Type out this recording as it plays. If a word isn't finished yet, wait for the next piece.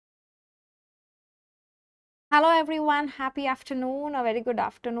Hello everyone, happy afternoon, a very good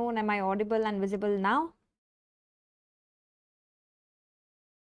afternoon. Am I audible and visible now?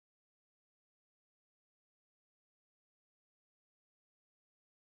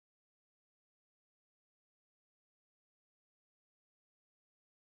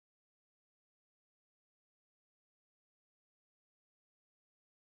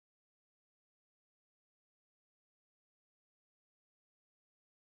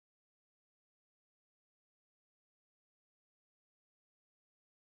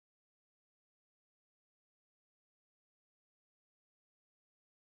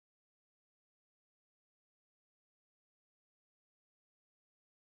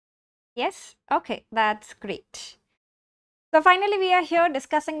 Yes? Okay, that's great. So finally we are here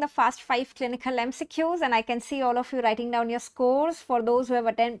discussing the Fast 5 clinical MCQs, and I can see all of you writing down your scores for those who have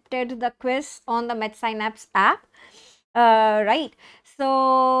attempted the quiz on the Medsynapse app. Right.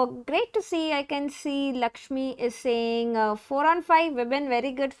 So great to see. I can see Lakshmi is saying 4 on 5, Vibin,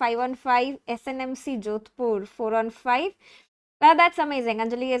 very good, 5 on 5, SNMC Jodhpur 4 on 5. That's amazing.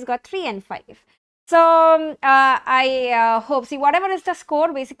 Anjali has got 3 and 5. So I hope, see, whatever is the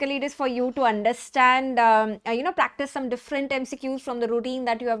score, basically it is for you to understand, practice some different MCQs from the routine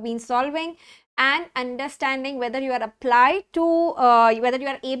that you have been solving, and understanding whether you are whether you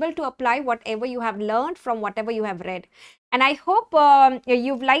are able to apply whatever you have learned from whatever you have read. And I hope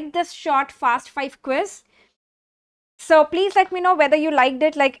you've liked this short Fast 5 quiz. So please let me know whether you liked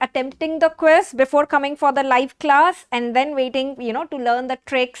it, like attempting the quiz before coming for the live class and then waiting, to learn the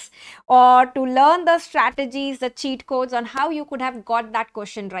tricks or to learn the strategies, the cheat codes on how you could have got that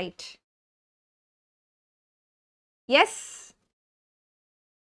question right. Yes?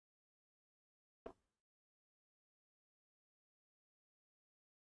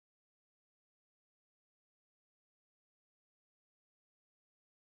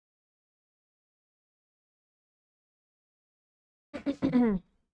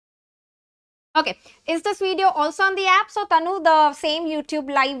 Okay, is this video also on the app? So Tanu, the same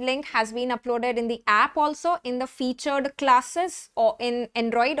YouTube live link has been uploaded in the app also, in the featured classes or in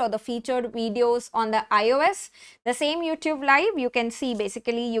Android, or the featured videos on the iOS. The same YouTube live you can see,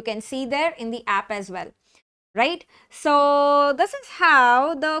 basically you can see there in the app as well. Right, so this is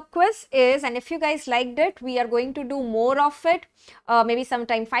how the quiz is, and if you guys liked it, we are going to do more of it, maybe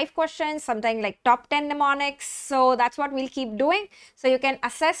sometime 5 questions, something like top 10 mnemonics. So that's what we'll keep doing, so you can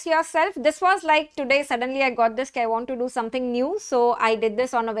assess yourself. This was like today, suddenly I got this, I want to do something new, so I did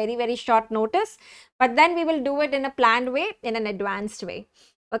this on a very short notice, but then we will do it in a planned way, in an advanced way.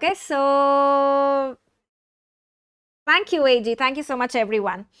 Okay, so thank you, AG, thank you so much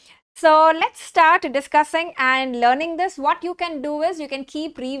everyone. So let's start discussing and learning this. What you can do is you can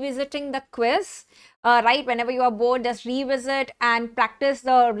keep revisiting the quiz, right? Whenever you are bored, just revisit and re-practice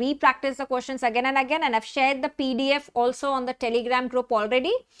the questions again and again. And I've shared the PDF also on the Telegram group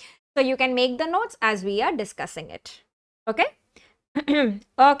already. So you can make the notes as we are discussing it. Okay?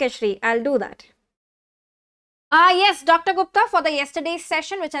 Okay, Shri, I'll do that. Yes, Dr. Gupta, for the yesterday's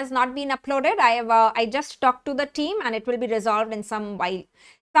session, which has not been uploaded, I just talked to the team and it will be resolved in some while.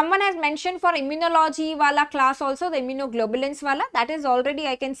 Someone has mentioned for immunology wala class also, the immunoglobulins wala, that is already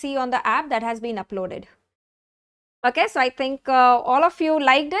I can see on the app that has been uploaded. Okay, so I think all of you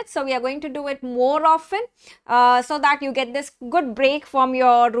liked it, so we are going to do it more often so that you get this good break from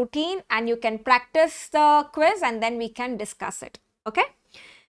your routine and you can practice the quiz and then we can discuss it. Okay.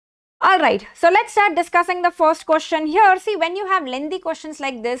 All right, so let's start discussing the first question here. See, when you have lengthy questions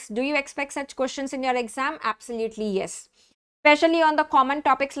like this, do you expect such questions in your exam? Absolutely yes, especially on the common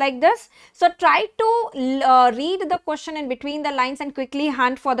topics like this. So try to read the question in between the lines and quickly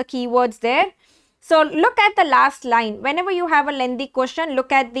hunt for the keywords there. So look at the last line. Whenever you have a lengthy question,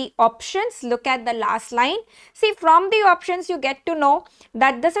 look at the options, look at the last line. See, from the options you get to know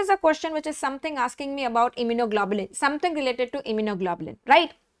that this is a question which is something asking me about immunoglobulin, something related to immunoglobulin,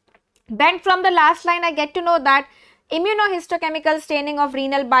 right? Then from the last line, I get to know that immunohistochemical staining of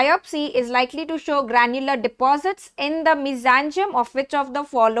renal biopsy is likely to show granular deposits in the mesangium of which of the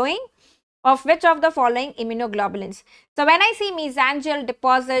following immunoglobulins. So when I see mesangial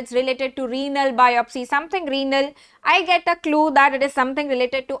deposits related to renal biopsy, something renal, I get a clue that it is something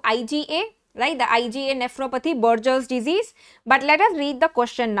related to IgA, right? The IgA nephropathy, Buerger's disease. But let us read the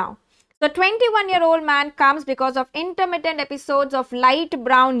question now. The 21-year-old man comes because of intermittent episodes of light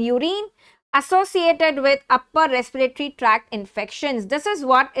brown urine associated with upper respiratory tract infections. This is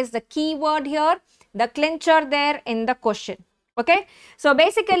what is the key word here, the clincher there in the question. Okay, so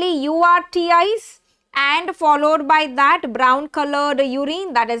basically URTIs and followed by that brown colored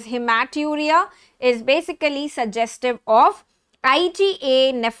urine, that is hematuria, is basically suggestive of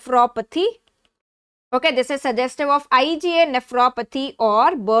IgA nephropathy Okay, this is suggestive of IgA nephropathy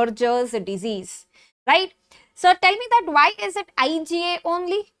or Berger's disease, right? So tell me that why is it IgA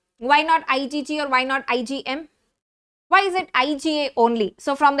only? Why not IgG or why not IgM? Why is it IgA only?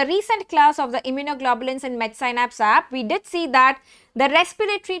 So from the recent class of the immunoglobulins in Medsynapse app, we did see that the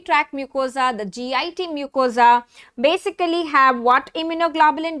respiratory tract mucosa, the GIT mucosa, basically have what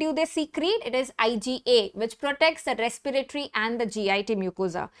immunoglobulin do they secrete? It is IgA, which protects the respiratory and the GIT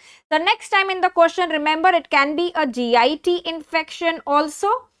mucosa. The next time in the question, remember it can be a GIT infection also,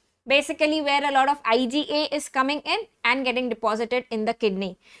 basically where a lot of IgA is coming in and getting deposited in the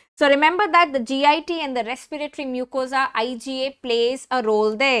kidney. So remember that the GIT and the respiratory mucosa, IgA plays a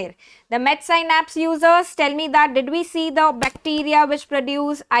role there. The Medsynapse users, tell me that did we see the bacteria which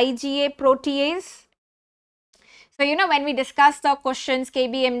produce IgA protease? So you know, when we discuss the questions,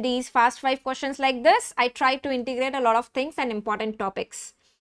 KBMDs, fast 5 questions like this, I try to integrate a lot of things and important topics.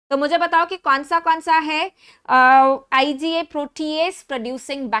 तो मुझे बताओ कि कौन सा है IgA protease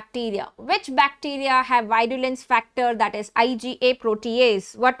producing bacteria. Which bacteria have virulence factor, that is IgA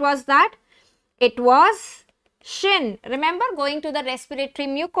protease? What was that? It was Shin. Remember, going to the respiratory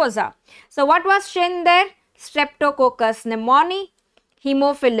mucosa. So what was Shin there? Streptococcus pneumoniae,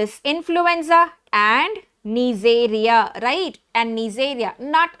 Haemophilus influenza and Neisseria, right? And Neisseria,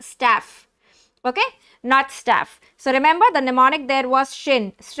 not staph. Okay, not staph. So remember the mnemonic there was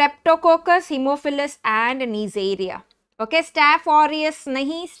Shin, Streptococcus, Haemophilus and Neisseria. Okay, Staph aureus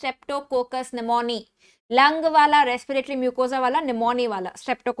nahi, Streptococcus pneumoniae. Lung wala, respiratory mucosa wala, pneumonia wala,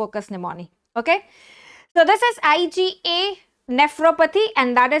 Streptococcus pneumoniae. Okay, so this is IgA nephropathy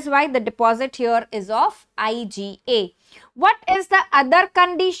and that is why the deposit here is of IgA. What is the other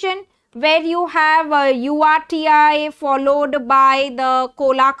condition where you have a URTI followed by the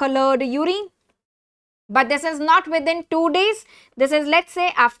cola colored urine? But this is not within 2 days. This is, let's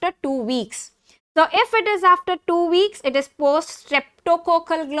say, after 2 weeks. So if it is after 2 weeks, it is post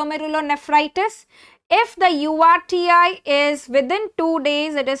streptococcal glomerulonephritis. If the URTI is within 2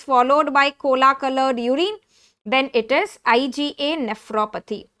 days, it is followed by cola colored urine, then it is IgA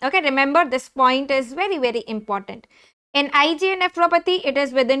nephropathy. Okay, remember this point is very, very important. In IgA nephropathy, it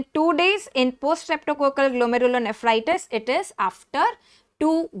is within 2 days. In post streptococcal glomerulonephritis, it is after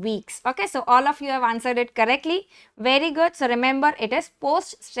 2 weeks. Okay, so all of you have answered it correctly. Very good. So remember, it is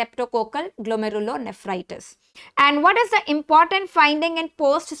post streptococcal glomerulonephritis. And what is the important finding in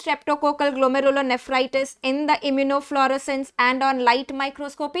post streptococcal glomerulonephritis in the immunofluorescence and on light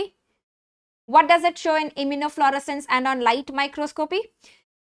microscopy? What does it show in immunofluorescence and on light microscopy?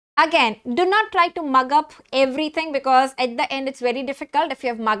 Again, do not try to mug up everything because at the end it's very difficult if you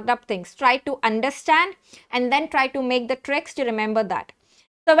have mugged up things. Try to understand and then try to make the tricks to remember that.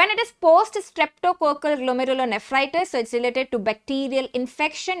 So when it is post streptococcal glomerulonephritis, so it's related to bacterial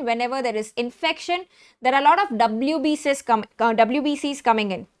infection. Whenever there is infection, there are a lot of WBCs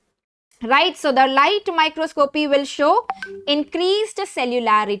coming in. Right, so the light microscopy will show increased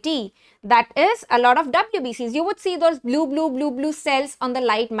cellularity. That is a lot of WBCs. You would see those blue cells on the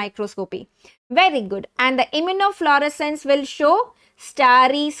light microscopy. Very good. And the immunofluorescence will show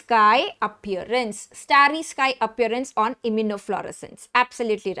starry sky appearance. Starry sky appearance on immunofluorescence.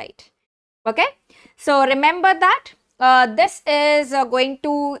 Absolutely right. Okay. So remember that. This is going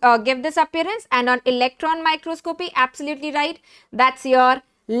to give this appearance, and on electron microscopy, absolutely right. That's your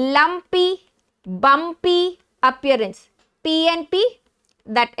lumpy, bumpy appearance. PNP,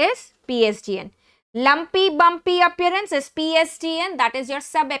 that is PSGN. Lumpy, bumpy appearance is PSGN, that is your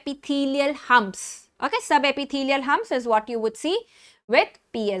subepithelial humps. Okay, subepithelial humps is what you would see with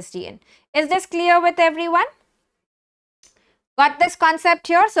PSGN. Is this clear with everyone? Got this concept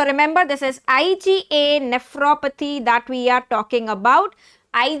here? So remember, this is IgA nephropathy that we are talking about.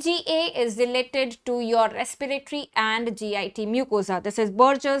 IgA is related to your respiratory and GIT mucosa. This is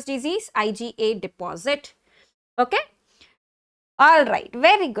Berger's disease, IgA deposit. Okay. All right.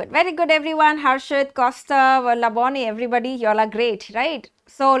 Very good everyone. Harshit, Costa, Laboni, everybody, y'all are great, right?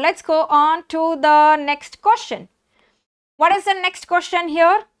 So let's go on to the next question. What is the next question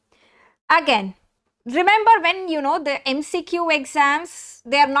here? Again, remember when you know the MCQ exams,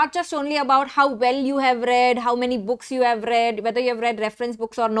 they are not just only about how well you have read, how many books you have read, whether you have read reference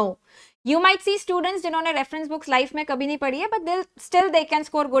books or no. You might see students जिन्होंने reference books life में कभी नहीं पढ़ी है, but they can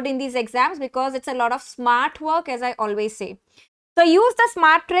score good in these exams because it's a lot of smart work, as I always say. So use the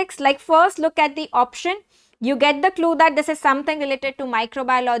smart tricks, like first look at the option. You get the clue that this is something related to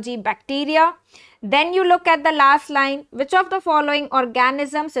microbiology, bacteria. Then you look at the last line. Which of the following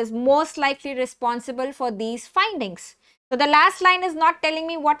organisms is most likely responsible for these findings? So the last line is not telling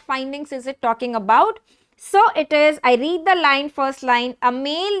me what findings is it talking about. So it is, I read the line, first line, a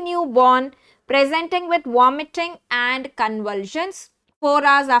male newborn presenting with vomiting and convulsions 4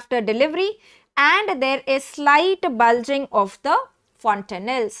 hours after delivery, and there is slight bulging of the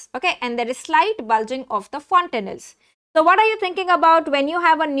fontanelles. Okay, and there is slight bulging of the fontanelles. So what are you thinking about when you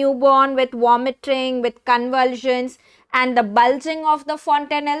have a newborn with vomiting, with convulsions and the bulging of the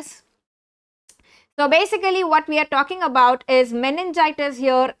fontanelles? So basically what we are talking about is meningitis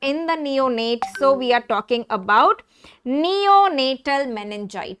here in the neonate. So we are talking about neonatal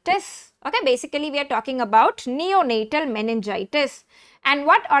meningitis. Okay, basically we are talking about neonatal meningitis. And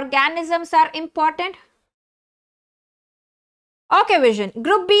what organisms are important? Okay, vision.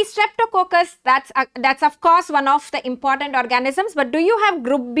 Group B, Streptococcus, that's of course one of the important organisms. But do you have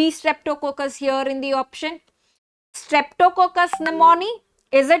Group B Streptococcus here in the option? Streptococcus pneumoniae,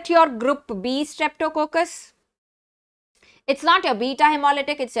 is it your Group B Streptococcus? It's not your beta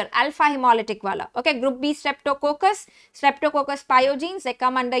hemolytic, it's your alpha hemolytic wala. Okay, Group B Streptococcus, Streptococcus pyogenes, they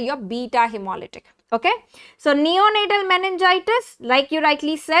come under your beta hemolytic. Okay, so neonatal meningitis, like you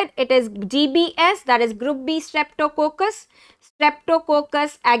rightly said, it is GBS, that is Group B Streptococcus,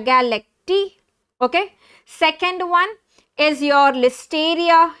 Streptococcus agalacti. Okay, second one is your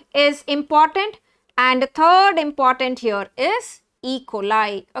Listeria is important, and third important here is E.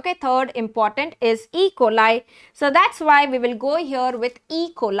 coli. Okay, third important is E. coli. So that's why we will go here with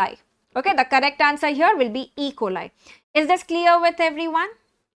E. coli. Okay, the correct answer here will be E. coli. Is this clear with everyone?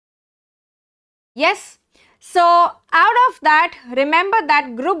 Yes. So out of that, remember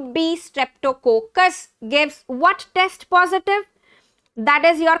that Group B Streptococcus gives what test positive? That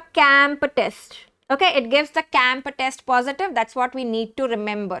is your CAMP test. Okay, it gives the CAMP test positive. That's what we need to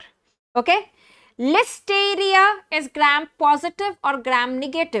remember. Okay. Listeria is gram positive or gram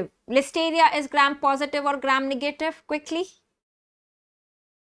negative? Listeria is gram positive or gram negative? Quickly.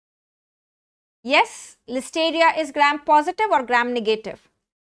 Yes, Listeria is gram positive or gram negative?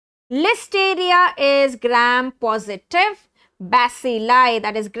 Listeria is gram positive bacilli,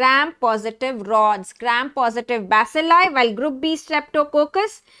 that is gram positive rods, gram positive bacilli, while Group B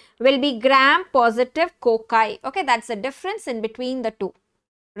Streptococcus will be gram positive cocci. Okay, that's the difference in between the two.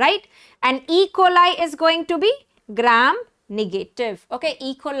 Right, and E. coli is going to be gram negative. Okay,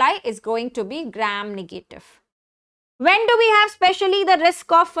 E. coli is going to be gram negative. When do we have specially the risk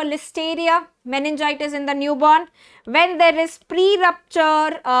of Listeria meningitis in the newborn? When there is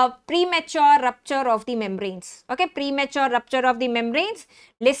premature rupture of the membranes. Okay, premature rupture of the membranes.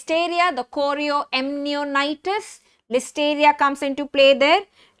 Listeria, the chorioamnionitis, Listeria comes into play there.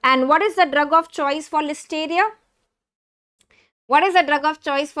 And what is the drug of choice for Listeria? What is the drug of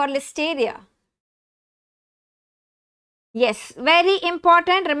choice for Listeria? Yes, very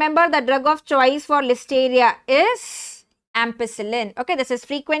important. Remember, the drug of choice for Listeria is ampicillin. Okay, this is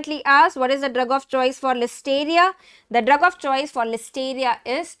frequently asked. What is the drug of choice for Listeria? The drug of choice for Listeria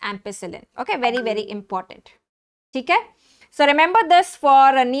is ampicillin. Okay, very, very important. Okay. So remember this for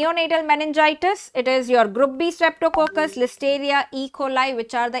neonatal meningitis. It is your Group B Streptococcus, Listeria, E. coli,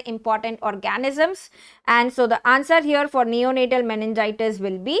 which are the important organisms. And so the answer here for neonatal meningitis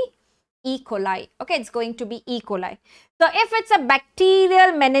will be E. coli. Okay, it's going to be E. coli. So if it's a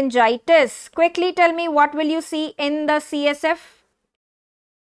bacterial meningitis, quickly tell me what will you see in the CSF?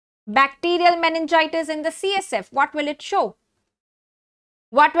 Bacterial meningitis in the CSF, what will it show?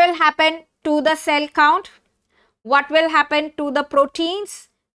 What will happen to the cell count? What will happen to the proteins?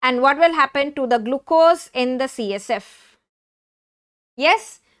 And what will happen to the glucose in the CSF?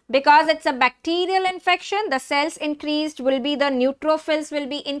 Yes, because it's a bacterial infection, the cells increased will be the neutrophils will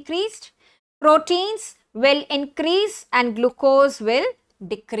be increased, proteins will increase and glucose will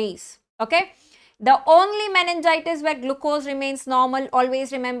decrease. Okay. The only meningitis where glucose remains normal,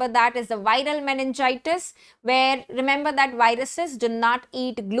 always remember that, is the viral meningitis, where remember that viruses do not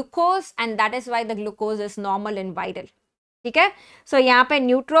eat glucose and that is why the glucose is normal in viral. Okay? So यहाँ पे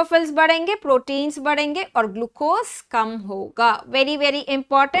neutrophils बढ़ेंगे, proteins बढ़ेंगे और glucose कम होगा. Very, very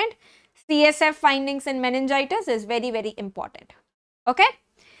important. CSF findings in meningitis is very, very important. Okay?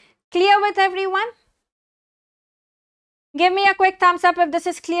 Clear with everyone? Give me a quick thumbs up if this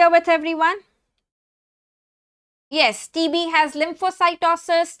is clear with everyone. Yes, TB has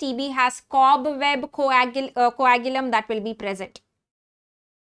lymphocytosis, TB has cobweb coagulum that will be present.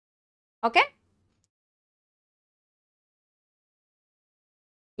 Okay?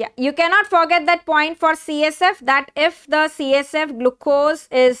 Yeah, you cannot forget that point for CSF, that if the CSF glucose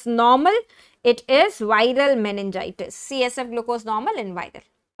is normal, it is viral meningitis. CSF glucose normal in viral.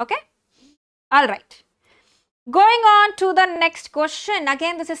 Okay? All right. Going on to the next question.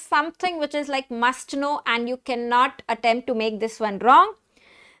 Again, this is something which is like must know and you cannot attempt to make this one wrong.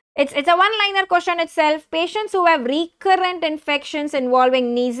 It's a one-liner question itself. Patients who have recurrent infections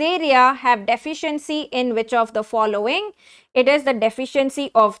involving Neisseria have deficiency in which of the following? It is the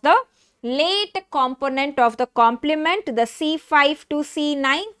deficiency of the late component of the complement, the C5 to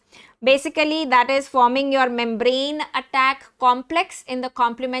C9. Basically, that is forming your membrane attack complex in the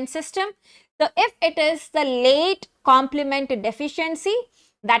complement system. So, if it is the late complement deficiency,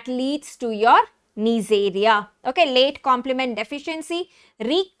 that leads to your Neisseria. Okay, late complement deficiency,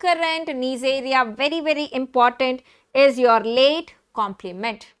 recurrent Neisseria, very important, is your late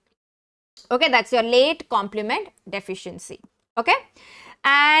complement. Okay, that's your late complement deficiency. Okay,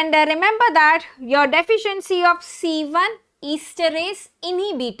 and remember that your deficiency of C1 esterase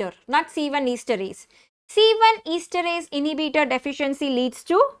inhibitor, not C1 esterase. C1 esterase inhibitor deficiency leads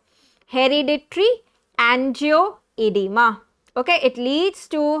to hereditary angioedema. Okay, it leads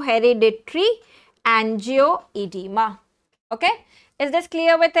to hereditary angioedema. Okay, is this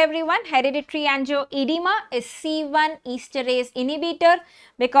clear with everyone? Hereditary angioedema is C1 esterase inhibitor.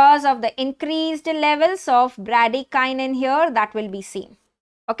 Because of the increased levels of bradykinin here, that will be seen.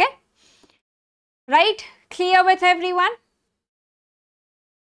 Okay, right? Clear with everyone?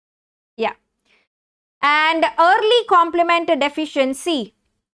 Yeah. And early complement deficiency,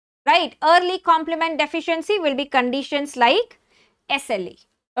 right? Early complement deficiency will be conditions like SLE.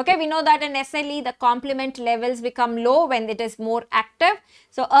 Okay, we know that in SLE, the complement levels become low when it is more active.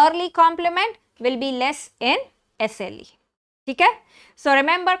 So, early complement will be less in SLE. Okay? So,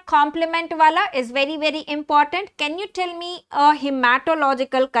 remember, complement wala is very important. Can you tell me a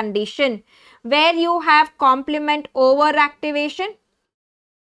hematological condition where you have complement overactivation?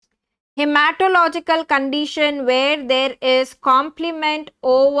 Hematological condition where there is complement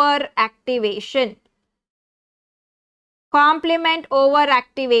overactivation. Complement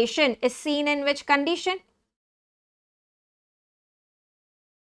overactivation is seen in which condition?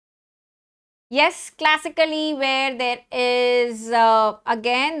 Yes, classically where there is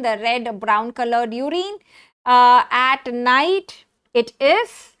again the red brown colored urine. At night it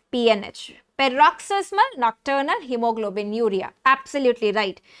is PNH, paroxysmal nocturnal hemoglobinuria. Absolutely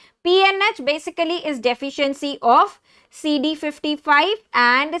right. PNH basically is deficiency of CD55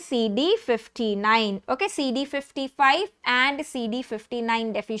 and CD59. Okay, CD55 and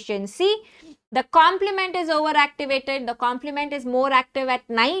CD59 deficiency. The complement is overactivated. The complement is more active at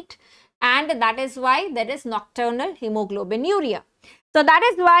night, and that is why there is nocturnal hemoglobinuria. So that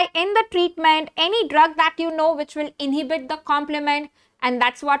is why in the treatment, any drug that you know which will inhibit the complement, and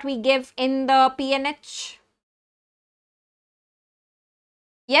that's what we give in the PNH.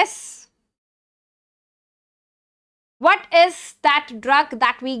 Yes. What is that drug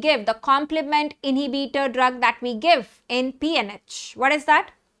that we give? The complement inhibitor drug that we give in PNH. What is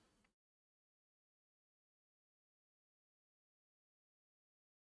that?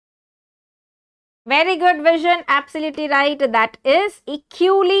 Very good vision. Absolutely right. That is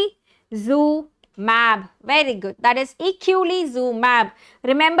eculizumab. Very good. That is eculizumab.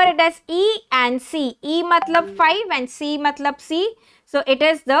 Remember it as E and C. E matlab 5 and C matlab C. So, it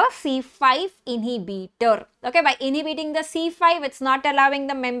is the C5 inhibitor. Okay, by inhibiting the C5, it's not allowing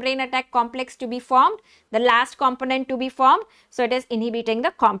the membrane attack complex to be formed, the last component to be formed. So, it is inhibiting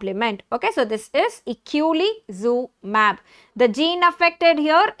the complement. Okay, so this is eculizumab. The gene affected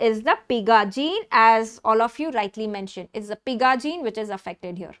here is the PIGA gene, as all of you rightly mentioned. It's the PIGA gene which is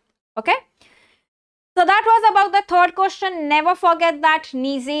affected here. Okay. So, that was about the third question. Never forget that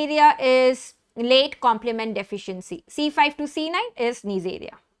Neisseria is late complement deficiency. C5 to C9 is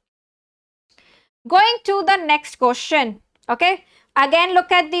Neisseria. Going to the next question. Okay. Again,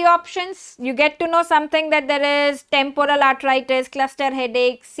 look at the options. You get to know something that there is temporal arteritis, cluster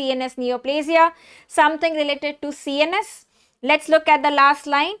headache, CNS neoplasia, something related to CNS. Let's look at the last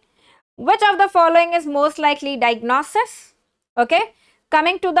line. Which of the following is most likely diagnosis? Okay.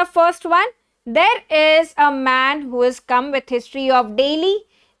 Coming to the first one, there is a man who has come with history of daily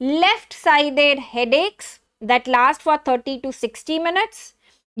left-sided headaches that last for 30 to 60 minutes,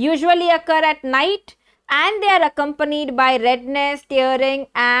 usually occur at night, and they are accompanied by redness, tearing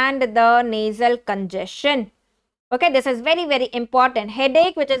and the nasal congestion. Okay, this is very important.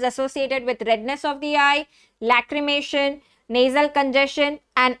 Headache which is associated with redness of the eye, lacrimation, nasal congestion,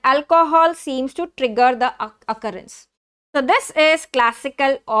 and alcohol seems to trigger the occurrence. So, this is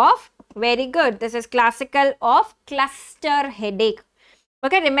classical of, very good, this is classical of cluster headache.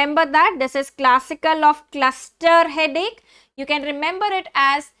 Okay, remember that this is classical of cluster headache. You can remember it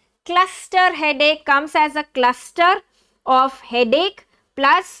as cluster headache comes as a cluster of headache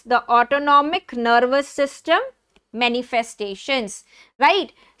plus the autonomic nervous system manifestations,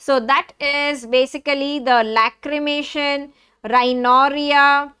 right? So, that is basically the lacrimation,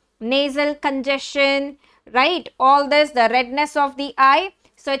 rhinorrhea, nasal congestion, right? All this, the redness of the eye.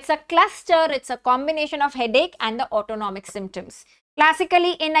 So it's a cluster, it's a combination of headache and the autonomic symptoms.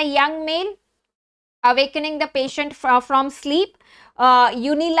 Classically in a young male, awakening the patient from sleep,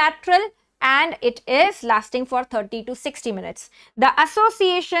 unilateral, and it is lasting for 30 to 60 minutes. The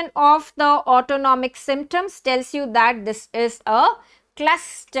association of the autonomic symptoms tells you that this is a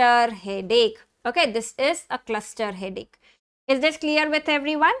cluster headache. Okay, this is a cluster headache. Is this clear with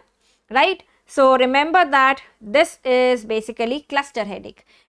everyone? Right? So remember that this is basically cluster headache.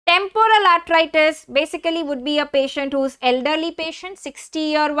 Temporal arthritis basically would be a patient who's elderly patient,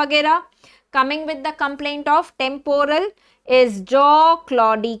 60-year vagera, coming with the complaint of temporal is jaw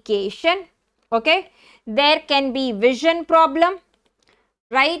claudication. Okay, there can be vision problem,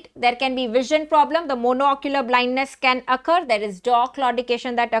 right? There can be vision problem. The monoocular blindness can occur. There is jaw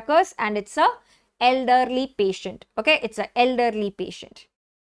claudication that occurs, and it's a elderly patient. Okay, it's an elderly patient.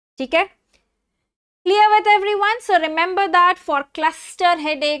 Okay, clear with everyone? So remember that for cluster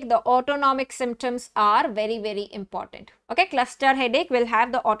headache, the autonomic symptoms are very, very important. Okay, cluster headache will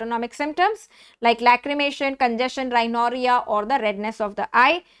have the autonomic symptoms like lacrimation, congestion, rhinorrhea, or the redness of the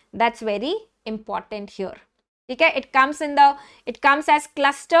eye. That's very important here. Okay, it comes as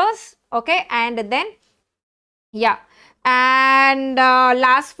clusters. Okay, and then yeah, and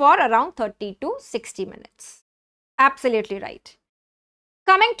lasts for around 30 to 60 minutes. Absolutely right.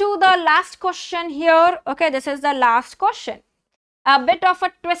 Coming to the last question here. Okay, this is the last question. A bit of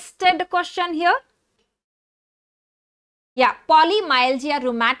a twisted question here. Yeah, polymyalgia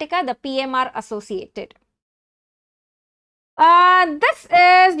rheumatica, the PMR associated. This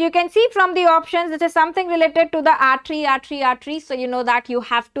is, you can see from the options, this is something related to the artery. So you know that you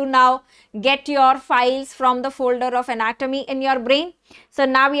have to now get your files from the folder of anatomy in your brain. So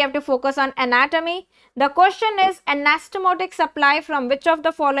now we have to focus on anatomy. The question is, anastomotic supply from which of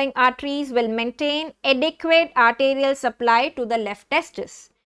the following arteries will maintain adequate arterial supply to the left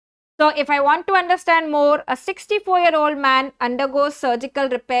testis? So if I want to understand more, a 64-year-old man undergoes surgical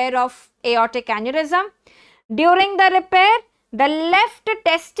repair of aortic aneurysm. During the repair, the left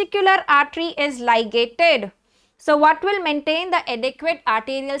testicular artery is ligated. So what will maintain the adequate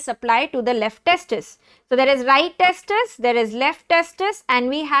arterial supply to the left testis? So there is right testis, there is left testis, and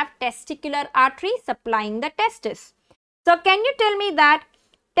we have testicular artery supplying the testis. So can you tell me that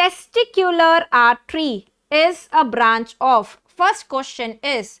testicular artery is a branch of, first question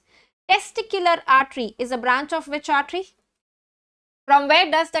is, testicular artery is a branch of which artery? From where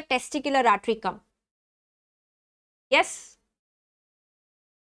does the testicular artery come? Yes?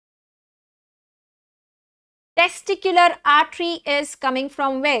 Testicular artery is coming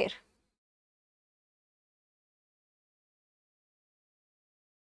from where?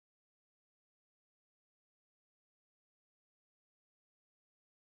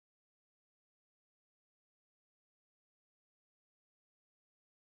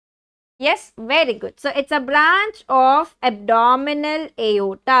 Yes, very good. So it's a branch of abdominal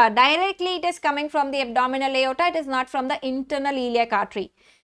aorta. Directly it is coming from the abdominal aorta. It is not from the internal iliac artery.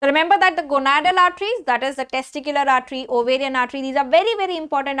 So remember that the gonadal arteries, that is the testicular artery, ovarian artery, these are very, very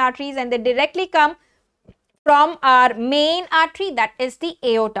important arteries, and they directly come from our main artery, that is the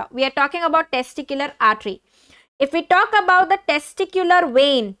aorta. We are talking about testicular artery. If we talk about the testicular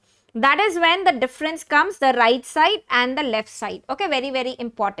vein, that is when the difference comes, the right side and the left side. Okay, very, very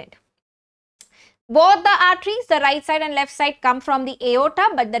important. Both the arteries, the right side and left side, come from the aorta,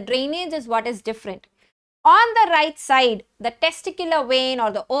 but the drainage is what is different. On the right side, the testicular vein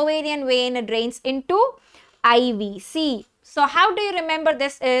or the ovarian vein drains into IVC. So how do you remember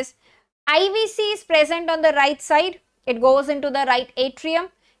this is? IVC is present on the right side. It goes into the right atrium.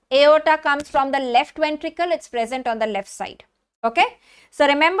 Aorta comes from the left ventricle. It's present on the left side. Okay. So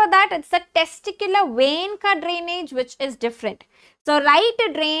remember that it's the testicular vein ka drainage which is different. So right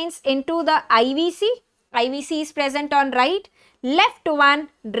drains into the IVC. IVC is present on right. Left one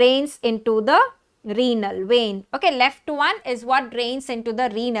drains into the renal vein. Okay, left one is what drains into the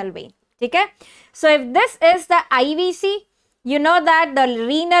renal vein. Okay. So if this is the IVC, you know that the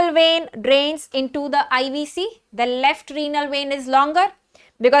renal vein drains into the IVC. The left renal vein is longer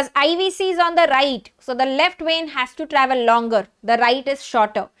because IVC is on the right. So the left vein has to travel longer. The right is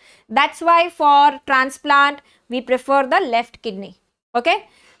shorter. That's why for transplant, we prefer the left kidney. Okay.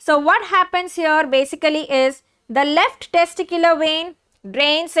 So what happens here basically is the left testicular vein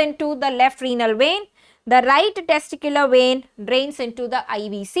drains into the left renal vein. The right testicular vein drains into the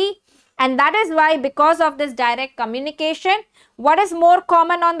IVC. And that is why, because of this direct communication, what is more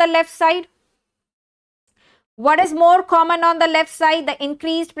common on the left side? What is more common on the left side? The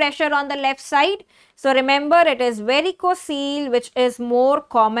increased pressure on the left side. So remember, it is varicocele which is more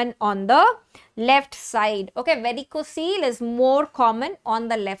common on the left side. Okay, varicocele is more common on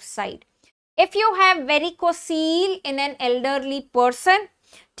the left side. If you have varicocele in an elderly person,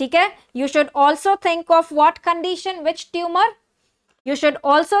 okay, you should also think of what condition, which tumor? You should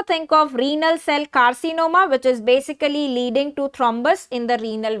also think of renal cell carcinoma, which is basically leading to thrombus in the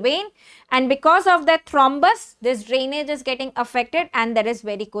renal vein. And because of that thrombus, this drainage is getting affected and there is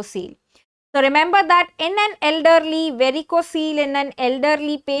varicocele. So remember that in an elderly, varicocele in an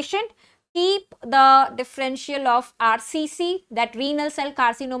elderly patient, keep the differential of RCC, that renal cell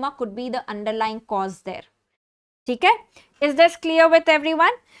carcinoma could be the underlying cause there. Okay? Is this clear with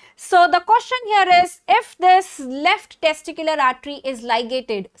everyone? So the question here is, if this left testicular artery is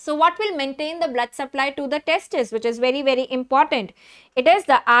ligated, so what will maintain the blood supply to the testis, which is very, very important? It is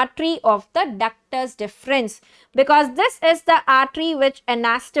the artery of the ductus deferens, because this is the artery which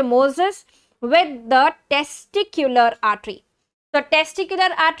anastomoses with the testicular artery. So testicular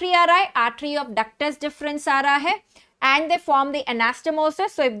artery आ रहा है, artery of ductus deferens आ रहा है, and they form the anastomosis.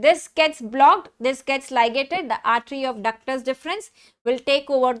 So if this gets blocked, this gets ligated, the artery of ductus deferens will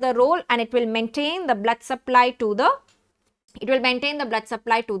take over the role and it will maintain the blood supply to the,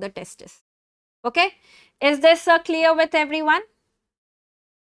 testis. Okay, is this clear with everyone?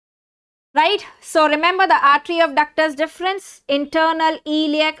 Right, so remember the artery of ductus deferens, internal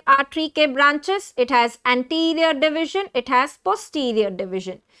iliac artery ke branches, it has anterior division, it has posterior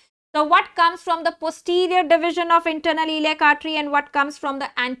division. So what comes from the posterior division of internal iliac artery and what comes from the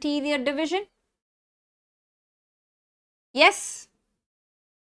anterior division? Yes?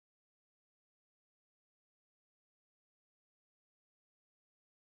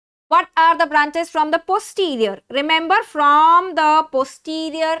 What are the branches from the posterior? Remember, from the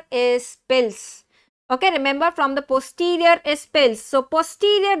posterior is pils. Okay, remember, from the posterior is pils. So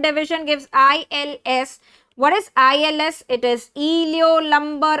posterior division gives ILS. What is ILS? It is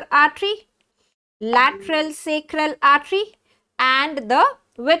iliolumbar artery, lateral sacral artery, and the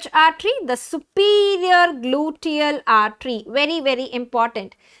which artery? The superior gluteal artery. Very, very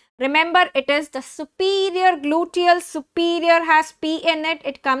important. Remember, it is the superior gluteal. Superior has P in it.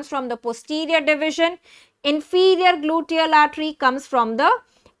 It comes from the posterior division. Inferior gluteal artery comes from the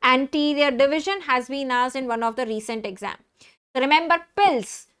anterior division, has been asked in one of the recent exams. So remember,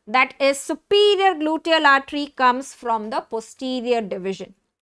 pils, that is superior gluteal artery, comes from the posterior division.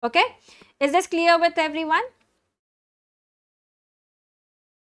 Okay, is this clear with everyone?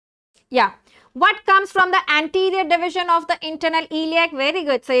 Yeah. What comes from the anterior division of the internal iliac? Very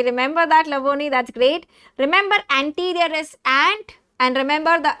good. So you remember that, Lavoni, that's great. Remember, anterior is ant, and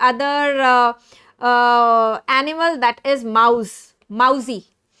remember the other animal, that is mouse, mousy.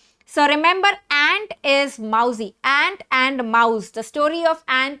 So remember, ant is mousy, ant and mouse. The story of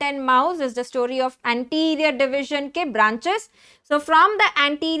ant and mouse is the story of anterior division ke branches. So from the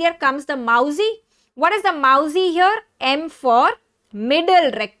anterior comes the mousy. What is the mousy here? M for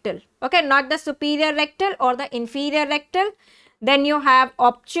middle rectal. Okay, not the superior rectal or the inferior rectal. Then you have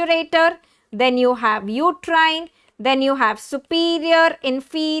obturator, then you have uterine, then you have superior,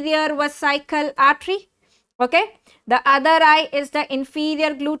 inferior vesical artery. Okay, the other eye is the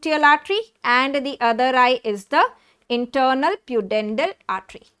inferior gluteal artery and the other eye is the internal pudendal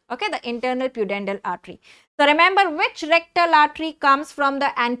artery. Okay, the internal pudendal artery. So remember, which rectal artery comes from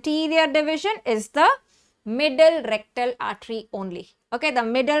the anterior division is the middle rectal artery only. Okay, the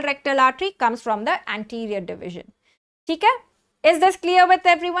middle rectal artery comes from the anterior division. Okay, is this clear with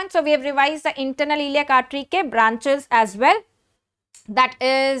everyone? So we have revised the internal iliac artery ke branches as well. That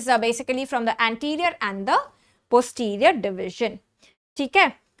is basically from the anterior and the posterior division.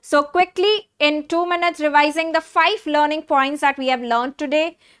 Okay, so quickly in 2 minutes revising the 5 learning points that we have learned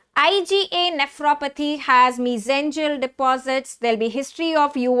today. IgA nephropathy has mesangial deposits. There will be history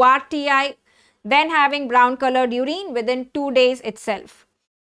of URTI, then having brown colored urine within 2 days itself.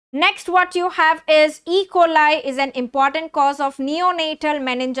 Next, what you have is E. coli is an important cause of neonatal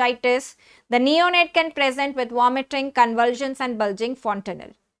meningitis. The neonate can present with vomiting, convulsions and bulging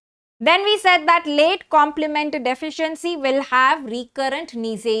fontanelle. Then we said that late complement deficiency will have recurrent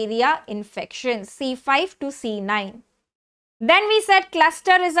Neisseria infections, C5 to C9. Then we said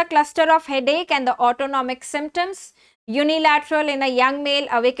cluster is a cluster of headache and the autonomic symptoms. Unilateral in a young male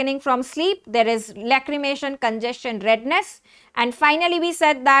awakening from sleep, there is lacrimation, congestion, redness. And finally, we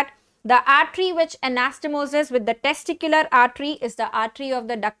said that the artery which anastomoses with the testicular artery is the artery of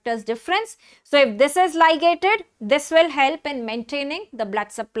the ductus deferens. So if this is ligated, this will help in maintaining the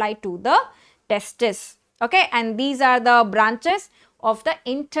blood supply to the testis. Okay, and these are the branches. of the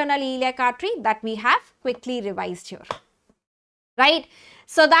internal iliac artery that we have quickly revised here. Right?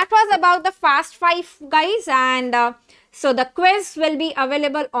 So that was about the Fast 5, guys, and so the quiz will be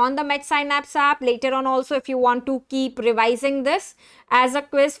available on the Medsynapse app later on. Also, if you want to keep revising this as a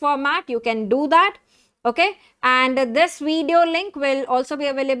quiz format, you can do that. Okay, and this video link will also be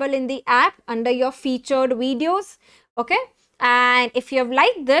available in the app under your featured videos. Okay, and if you have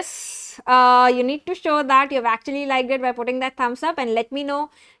liked this, you need to show that you have actually liked it by putting that thumbs up, and let me know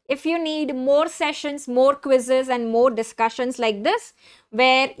if you need more sessions, more quizzes and more discussions like this,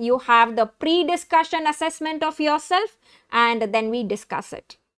 where you have the pre-discussion assessment of yourself and then we discuss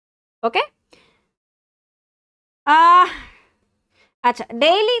it. Okay. Daily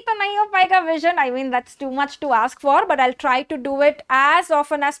to nahi ho payega vision. I mean, that's too much to ask for, but I'll try to do it as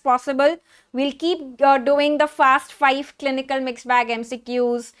often as possible. We'll keep doing the Fast 5 clinical mixed bag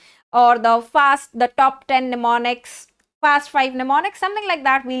MCQs or the top 10 mnemonics, Fast 5 mnemonics, something like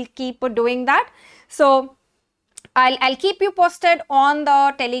that. We'll keep doing that. So I'll keep you posted on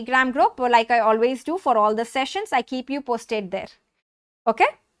the Telegram group, like I always do for all the sessions. I keep you posted there. Okay.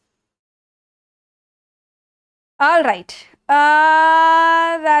 All right.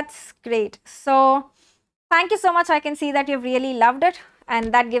 That's great. So thank you so much. I can see that you've really loved it,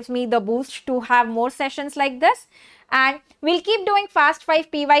 and that gives me the boost to have more sessions like this. And we'll keep doing Fast 5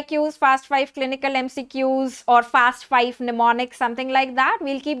 PYQs, Fast 5 clinical MCQs, or Fast 5 mnemonics, something like that.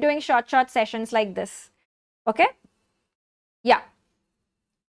 We'll keep doing short sessions like this. Okay. Yeah.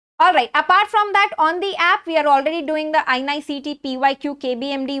 All right. Apart from that, on the app, we are already doing the AIIMS PYQ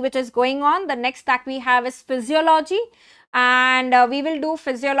KBMD, which is going on. The next that we have is physiology, and we will do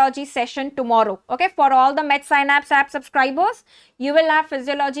physiology session tomorrow. Okay. For all the Medsynapse app subscribers, you will have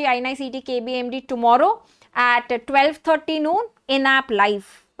physiology AIIMS KBMD tomorrow at 12:30 noon in app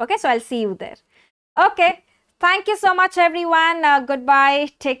live. Okay. So I'll see you there. Okay. Thank you so much, everyone. Goodbye.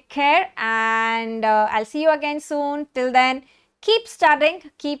 Take care. And I'll see you again soon. Till then, keep studying,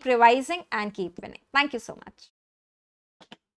 keep revising, and keep winning. Thank you so much.